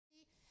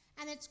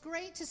and it's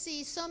great to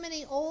see so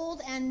many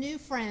old and new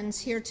friends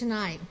here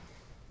tonight.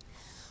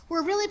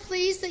 We're really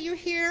pleased that you're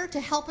here to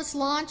help us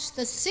launch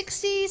the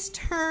 60s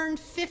Turned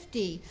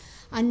 50,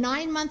 a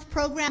 9-month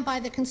program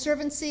by the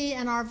Conservancy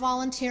and our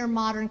volunteer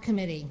Modern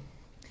Committee.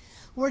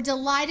 We're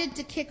delighted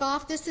to kick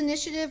off this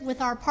initiative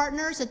with our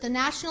partners at the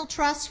National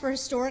Trust for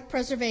Historic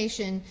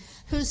Preservation,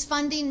 whose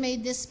funding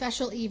made this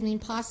special evening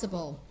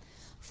possible.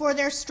 For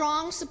their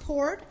strong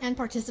support and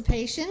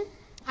participation,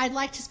 I'd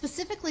like to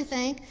specifically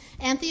thank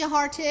Anthea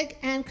Hartig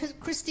and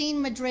Christine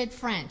Madrid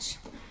French.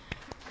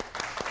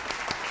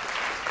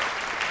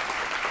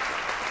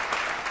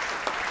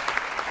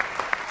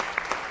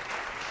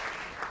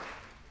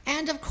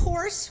 And of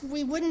course,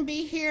 we wouldn't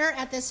be here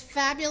at this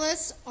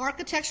fabulous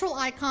architectural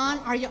icon.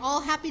 Are you all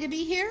happy to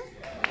be here?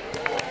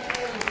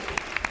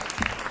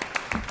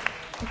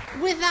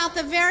 Without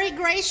the very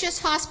gracious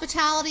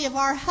hospitality of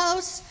our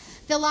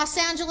hosts, the Los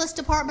Angeles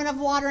Department of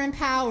Water and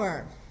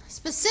Power.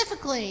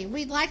 Specifically,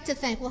 we'd like to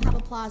thank, we'll have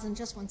applause in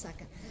just one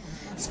second.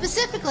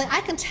 Specifically,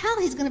 I can tell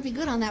he's going to be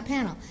good on that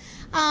panel.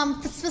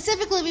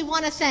 Specifically, we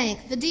want to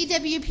thank the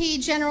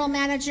DWP General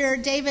Manager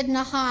David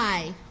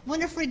Nahai,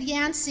 Winifred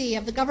Yancey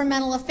of the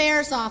Governmental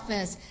Affairs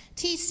Office,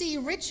 T.C.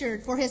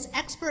 Richard for his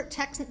expert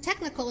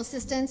technical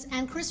assistance,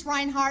 and Chris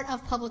Reinhardt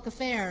of Public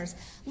Affairs.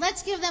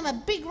 Let's give them a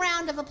big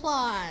round of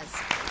applause.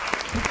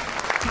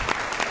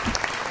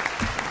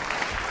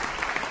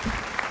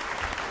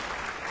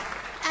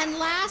 And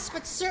last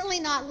but certainly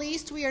not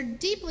least, we are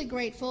deeply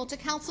grateful to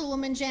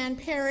Councilwoman Jan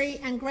Perry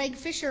and Greg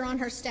Fisher on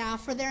her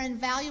staff for their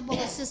invaluable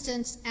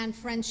assistance and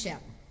friendship.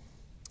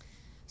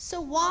 So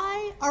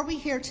why are we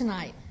here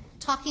tonight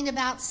talking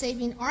about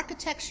saving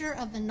architecture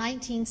of the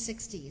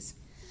 1960s?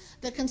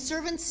 The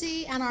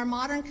Conservancy and our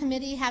Modern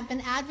Committee have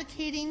been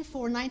advocating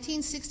for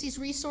 1960s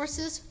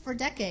resources for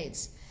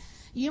decades.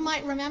 You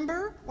might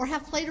remember or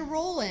have played a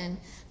role in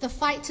the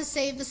fight to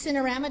save the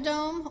Cinerama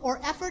Dome or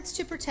efforts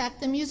to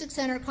protect the Music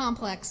Center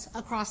complex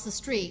across the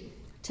street,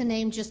 to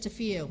name just a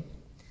few.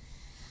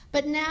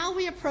 But now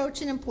we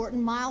approach an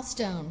important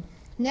milestone.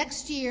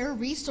 Next year,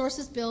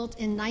 resources built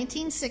in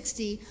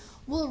 1960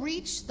 will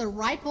reach the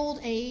ripe old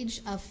age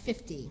of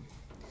 50.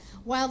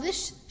 While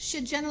this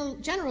should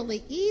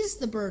generally ease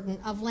the burden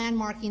of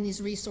landmarking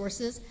these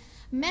resources,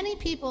 many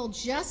people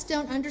just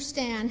don't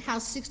understand how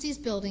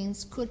 60s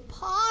buildings could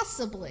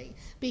possibly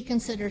be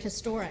considered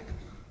historic.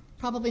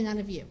 Probably none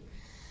of you.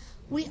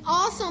 We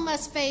also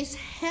must face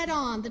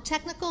head-on the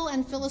technical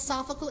and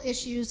philosophical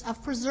issues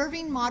of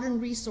preserving modern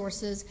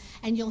resources,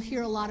 and you'll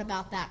hear a lot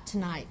about that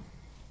tonight.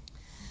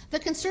 The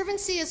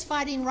Conservancy is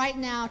fighting right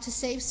now to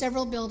save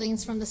several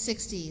buildings from the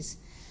 60s.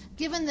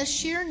 Given the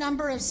sheer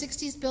number of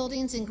 60s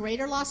buildings in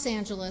Greater Los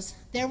Angeles,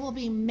 there will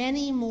be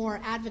many more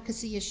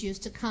advocacy issues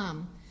to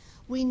come.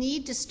 We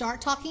need to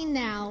start talking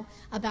now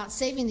about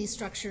saving these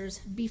structures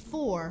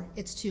before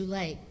it's too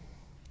late.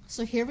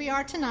 So here we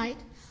are tonight,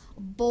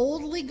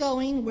 boldly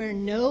going where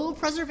no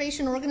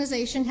preservation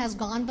organization has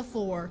gone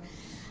before,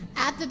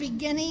 at the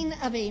beginning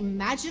of a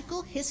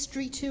magical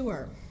history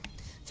tour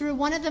through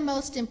one of the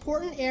most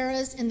important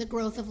eras in the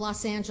growth of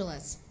Los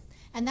Angeles.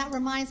 And that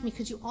reminds me,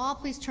 could you all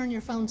please turn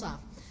your phones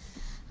off?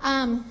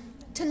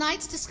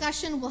 Tonight's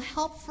discussion will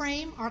help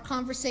frame our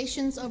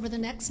conversations over the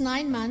next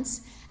 9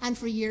 months and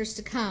for years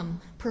to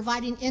come,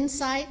 providing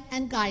insight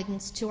and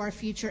guidance to our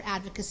future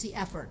advocacy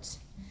efforts.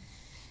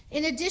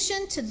 In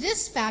addition to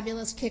this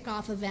fabulous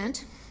kickoff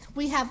event,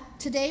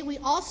 today we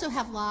also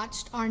have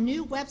launched our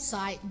new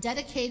website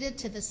dedicated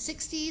to the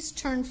 60s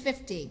Turned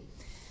 50.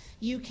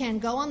 You can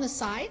go on the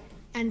site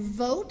and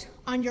vote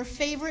on your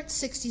favorite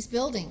 60s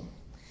building,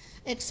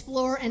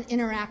 explore an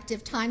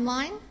interactive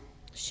timeline,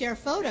 share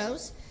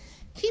photos,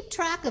 keep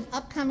track of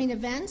upcoming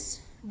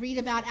events, read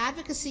about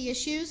advocacy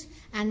issues,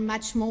 and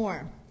much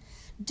more.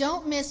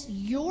 Don't miss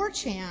your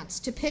chance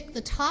to pick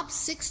the top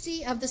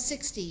 60 of the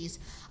 60s,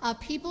 a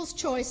People's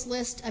Choice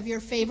list of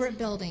your favorite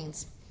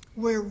buildings.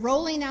 We're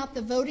rolling out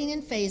the voting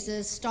in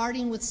phases,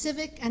 starting with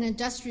civic and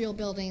industrial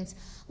buildings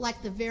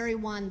like the very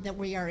one that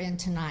we are in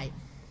tonight.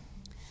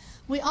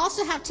 We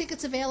also have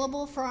tickets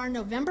available for our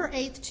November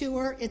 8th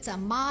tour. It's a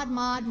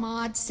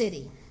Mod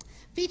City,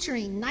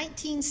 featuring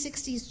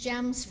 1960s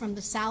gems from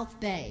the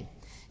South Bay,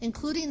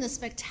 including the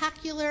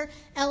spectacular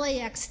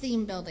LAX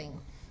theme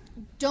building.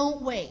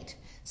 Don't wait.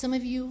 Some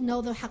of you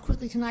know how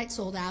quickly tonight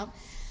sold out,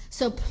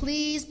 so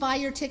please buy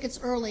your tickets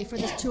early for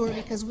this tour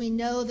because we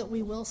know that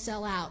we will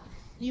sell out.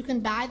 You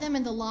can buy them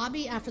in the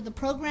lobby after the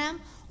program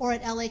or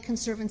at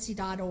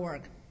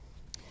laconservancy.org.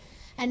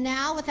 And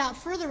now, without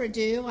further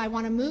ado, I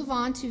want to move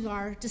on to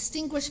our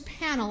distinguished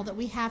panel that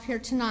we have here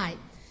tonight.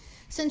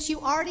 Since you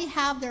already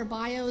have their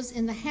bios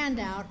in the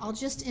handout, I'll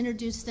just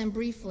introduce them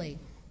briefly.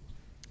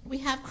 We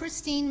have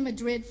Christine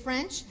Madrid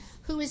French,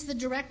 who is the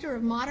Director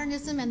of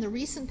Modernism and the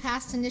Recent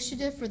Past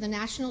Initiative for the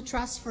National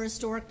Trust for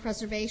Historic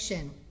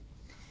Preservation.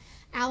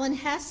 Alan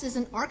Hess is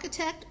an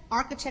architect,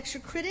 architecture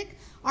critic,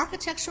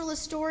 architectural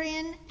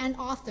historian, and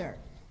author.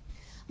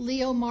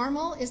 Leo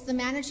Marmol is the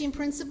Managing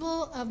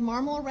Principal of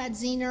Marmol,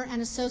 Radziner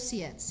and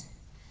Associates.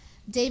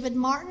 David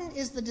Martin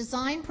is the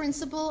design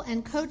principal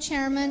and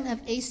co-chairman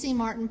of AC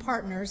Martin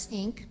Partners,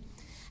 Inc.,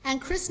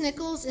 and Chris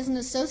Nichols is an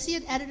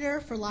associate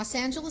editor for Los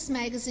Angeles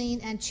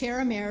Magazine and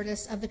chair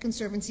emeritus of the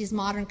Conservancy's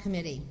Modern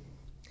Committee.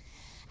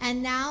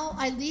 And now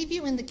I leave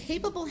you in the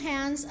capable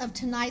hands of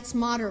tonight's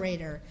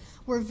moderator.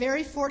 We're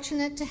very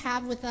fortunate to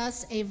have with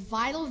us a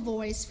vital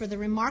voice for the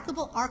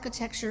remarkable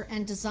architecture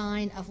and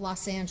design of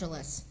Los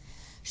Angeles.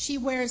 She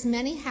wears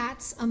many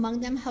hats,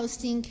 among them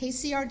hosting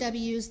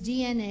KCRW's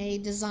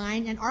DNA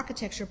Design and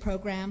Architecture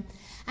program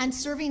and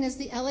serving as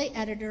the LA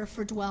editor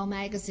for Dwell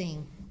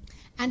magazine.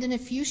 And in a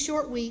few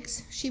short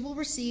weeks, she will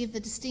receive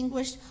the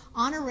distinguished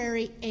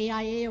honorary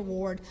AIA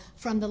award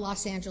from the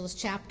Los Angeles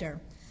chapter.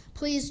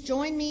 Please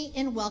join me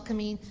in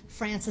welcoming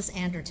Frances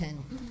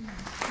Anderton.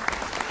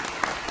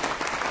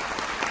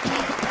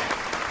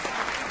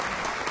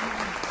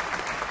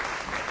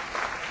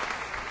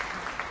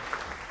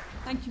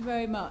 Thank you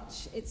very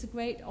much. It's a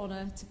great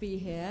honor to be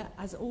here.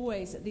 As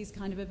always at these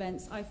kind of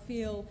events, I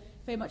feel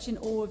very much in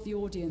awe of the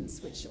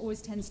audience, which always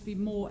tends to be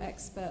more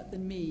expert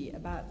than me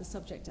about the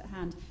subject at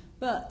hand.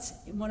 But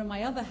in one of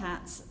my other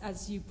hats,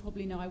 as you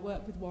probably know, I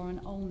work with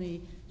Warren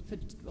Olney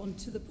on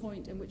To the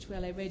Point and Which We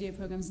LA radio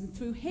programs, and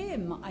through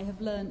him I have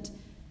learned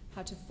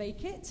how to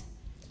fake it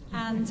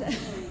and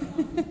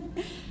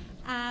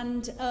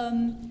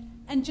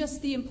and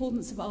just the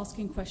importance of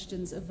asking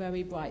questions of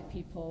very bright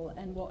people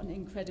and what an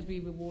incredibly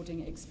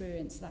rewarding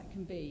experience that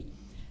can be.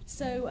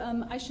 So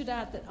I should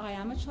add that I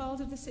am a child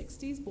of the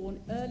 60s,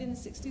 born early in the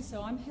 60s,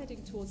 so I'm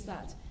heading towards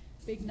that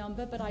big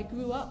number, but I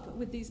grew up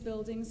with these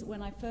buildings.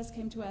 When I first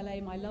came to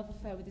LA, my love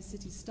affair with the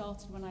city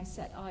started when I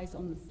set eyes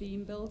on the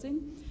Theme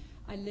building.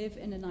 I live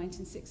in a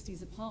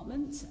 1960s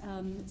apartment,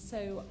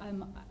 so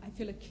I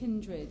feel a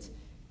kindred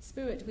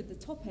spirit with the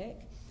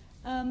topic.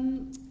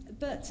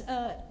 But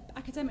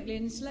academically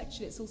and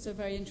intellectually, it's also a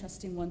very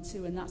interesting one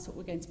too, and that's what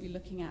we're going to be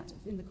looking at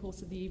in the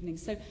course of the evening.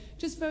 So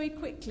just very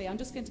quickly, I'm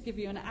just going to give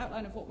you an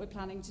outline of what we're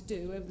planning to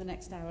do over the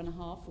next hour and a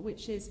half,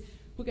 which is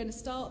we're going to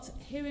start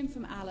hearing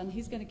from Alan.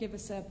 He's going to give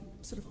us a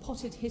sort of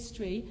potted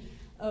history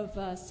of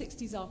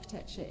 60s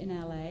architecture in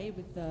LA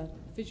with the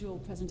visual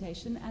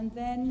presentation, and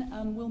then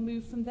we'll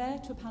move from there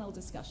to a panel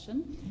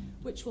discussion,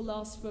 which will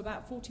last for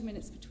about 40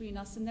 minutes between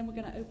us, and then we're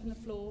going to open the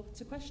floor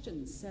to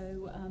questions.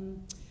 So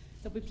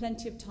there'll be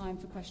plenty of time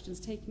for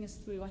questions, taking us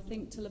through, I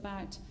think, till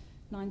about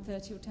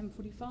 9:30 or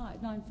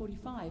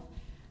 9:45.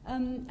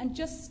 And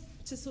just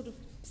to sort of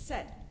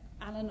set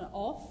Alan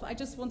off, I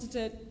just wanted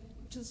to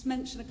just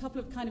mention a couple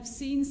of kind of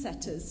scene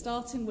setters,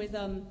 starting with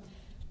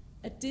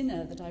a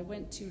dinner that I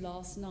went to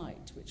last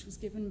night, which was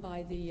given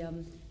by the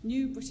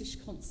new British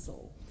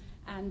consul.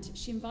 And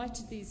she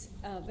invited these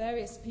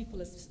various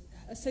people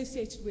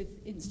associated with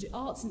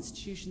arts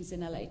institutions in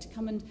LA to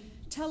come and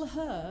tell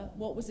her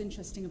what was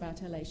interesting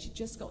about LA. She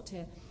just got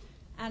here.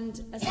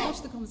 And as part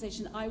of the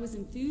conversation, I was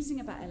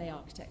enthusing about LA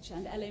architecture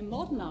and LA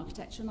modern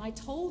architecture, and I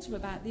told her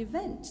about the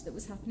event that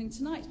was happening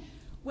tonight.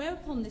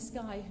 Whereupon this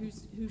guy,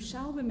 who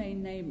shall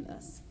remain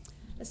nameless,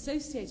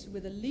 associated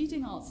with a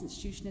leading arts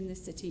institution in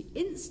this city,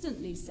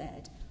 instantly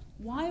said,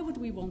 why would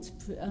we want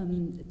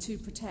to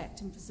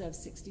protect and preserve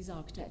 60s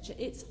architecture?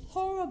 It's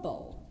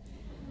horrible.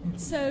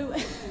 So,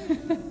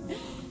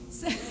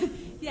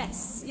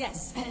 yes.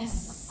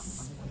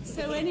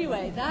 So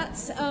anyway,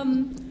 that's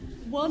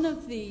one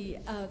of the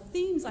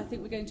themes I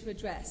think we're going to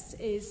address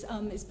is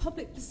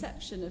public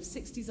perception of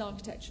 60s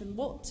architecture and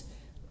what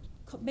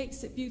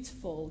makes it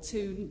beautiful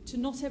to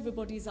not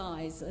everybody's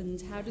eyes, and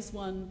how does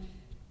one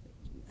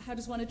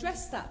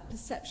address that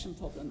perception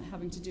problem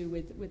having to do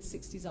with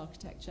 60s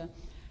architecture.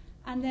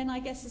 And then I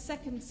guess the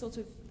second sort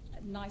of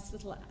nice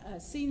little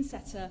scene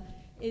setter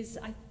is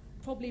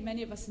probably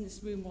many of us in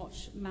this room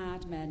watch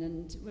Mad Men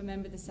and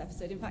remember this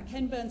episode. In fact,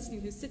 Ken Bernstein,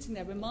 who's sitting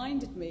there,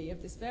 reminded me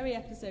of this very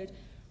episode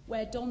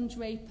where Don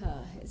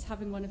Draper is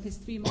having one of his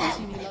 3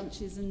 martini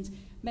lunches and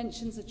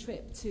mentions a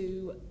trip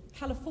to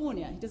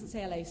California. He doesn't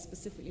say LA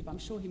specifically, but I'm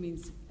sure he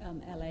means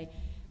LA.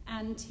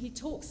 And he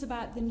talks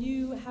about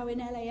how in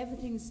LA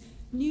everything's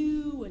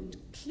new and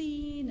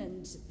clean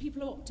and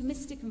people are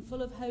optimistic and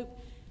full of hope.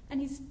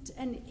 And he's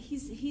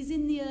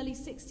in the early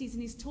 60s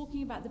and he's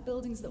talking about the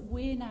buildings that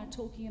we're now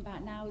talking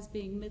about now as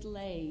being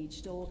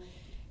middle-aged or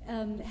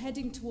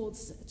heading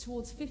towards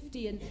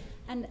 50.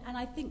 And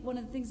I think one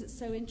of the things that's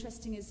so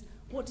interesting is,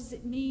 what does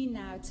it mean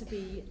now to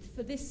be,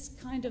 for this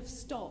kind of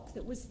stock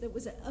that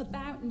was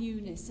about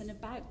newness and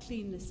about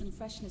cleanness and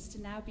freshness,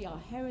 to now be our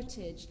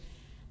heritage?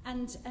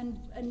 And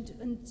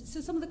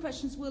so some of the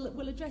questions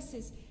we'll address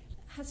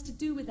has to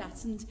do with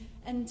that, and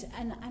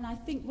I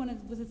think one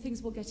of the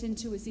things we'll get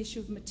into is the issue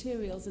of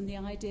materials and the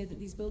idea that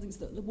these buildings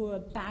that were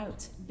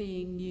about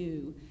being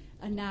new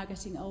are now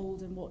getting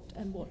old, and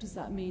what does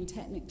that mean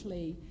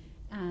technically,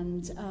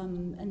 and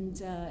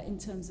in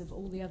terms of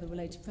all the other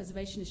related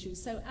preservation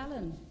issues. So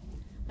Alan,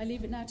 I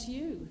leave it now to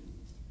you.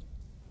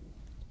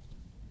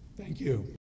 Thank you.